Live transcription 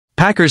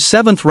Packers'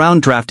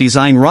 7th-round draft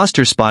design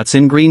roster spots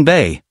in Green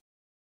Bay.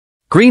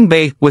 Green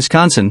Bay,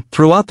 Wisconsin.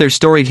 Throughout their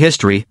storied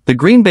history, the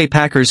Green Bay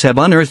Packers have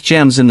unearthed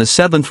gems in the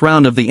 7th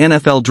round of the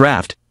NFL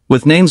Draft,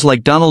 with names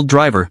like Donald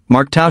Driver,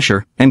 Mark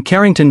Tauscher, and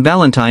Carrington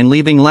Valentine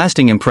leaving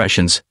lasting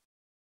impressions.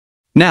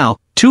 Now,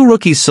 2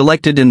 rookies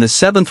selected in the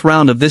 7th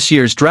round of this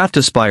year's draft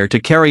aspire to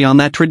carry on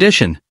that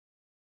tradition.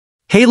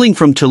 Hailing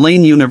from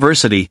Tulane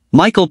University,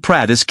 Michael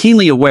Pratt is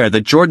keenly aware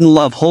that Jordan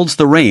Love holds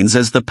the reins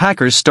as the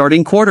Packers'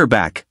 starting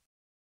quarterback.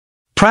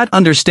 Pratt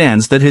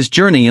understands that his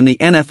journey in the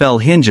NFL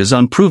hinges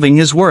on proving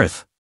his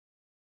worth.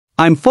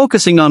 "I'm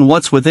focusing on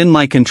what's within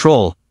my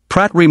control,"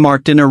 Pratt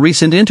remarked in a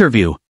recent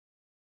interview.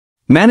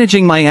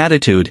 "Managing my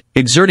attitude,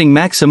 exerting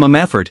maximum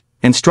effort,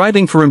 and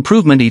striving for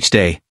improvement each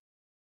day.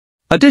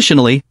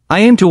 Additionally, I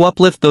aim to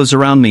uplift those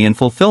around me and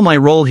fulfill my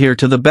role here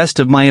to the best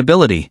of my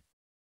ability.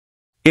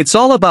 It's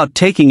all about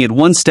taking it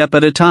one step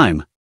at a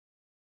time."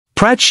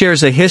 Pratt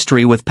shares a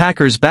history with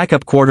Packers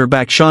backup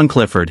quarterback Sean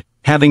Clifford,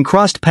 having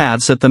crossed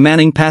paths at the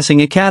Manning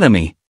Passing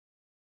Academy.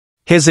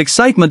 His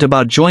excitement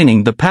about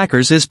joining the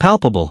Packers is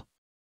palpable.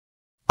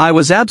 "I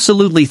was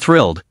absolutely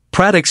thrilled,"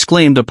 Pratt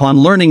exclaimed upon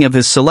learning of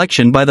his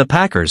selection by the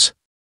Packers.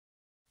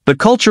 "The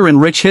culture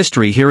and rich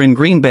history here in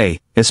Green Bay,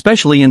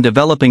 especially in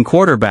developing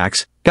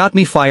quarterbacks, got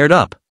me fired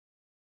up."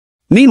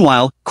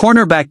 Meanwhile,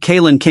 cornerback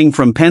Kalen King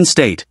from Penn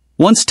State,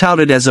 once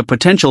touted as a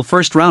potential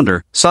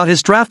first-rounder, saw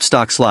his draft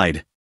stock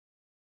slide.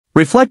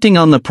 Reflecting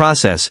on the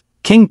process,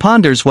 King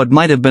ponders what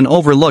might have been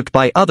overlooked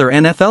by other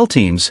NFL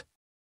teams.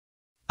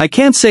 "I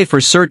can't say for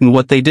certain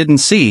what they didn't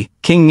see,"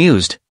 King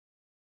mused.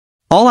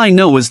 "All I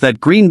know is that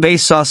Green Bay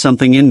saw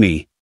something in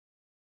me.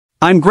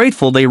 I'm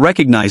grateful they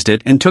recognized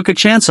it and took a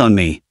chance on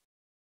me.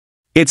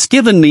 It's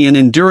given me an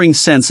enduring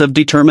sense of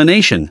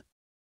determination.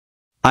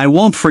 I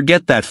won't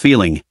forget that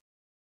feeling.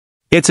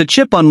 It's a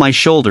chip on my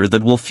shoulder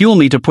that will fuel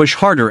me to push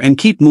harder and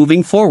keep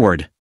moving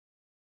forward."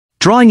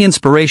 Drawing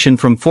inspiration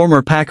from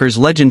former Packers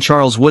legend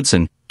Charles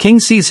Woodson,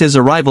 King sees his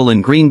arrival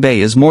in Green Bay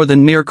as more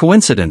than mere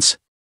coincidence.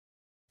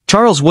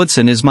 "Charles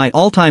Woodson is my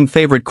all-time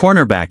favorite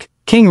cornerback,"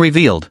 King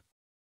revealed.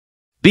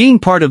 "Being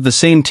part of the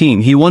same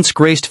team he once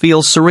graced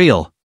feels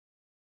surreal.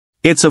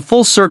 It's a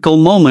full-circle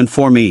moment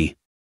for me."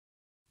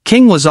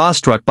 King was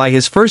awestruck by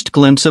his first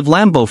glimpse of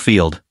Lambeau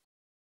Field.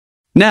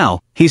 Now,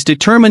 he's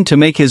determined to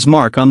make his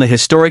mark on the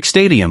historic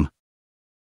stadium.